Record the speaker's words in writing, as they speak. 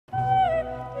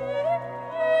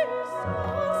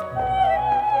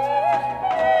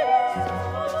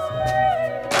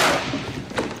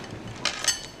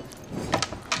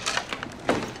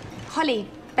Holli,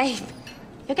 babe,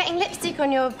 you're getting lipstick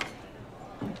on your...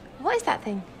 What is that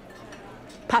thing?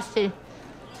 Pasty.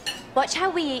 Watch how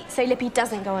we eat so lippy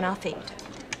doesn't go on our food.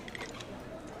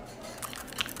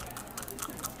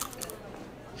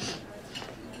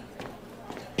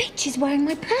 Bitch is wearing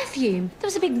my perfume. There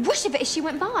was a big whoosh of it as she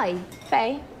went by.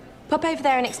 Faye, pop over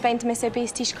there and explain to Miss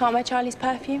Obesity she can't wear Charlie's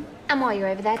perfume. And while you're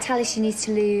over there, tell her she needs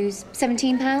to lose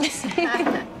 17 pounds.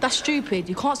 That's stupid.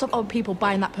 You can't stop other people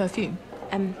buying that perfume.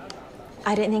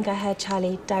 I don't think I heard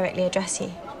Charlie directly address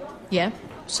you. Yeah,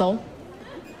 so?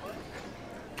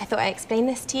 I thought I'd explain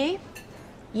this to you.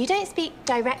 You don't speak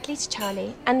directly to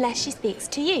Charlie unless she speaks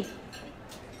to you.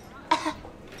 My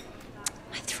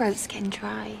throat's getting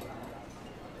dry.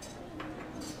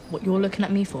 What you're looking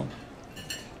at me for?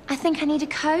 I think I need a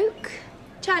Coke.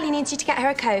 Charlie needs you to get her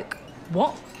a Coke.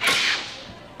 What?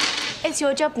 It's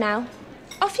your job now.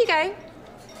 Off you go.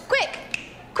 Quick!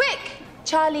 Quick!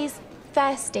 Charlie's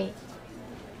thirsty.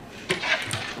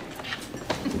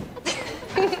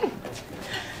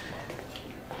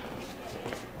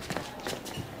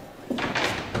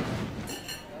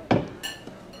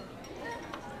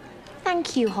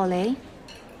 Thank you, Holli.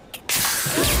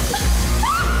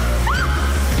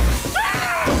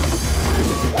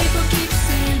 People keep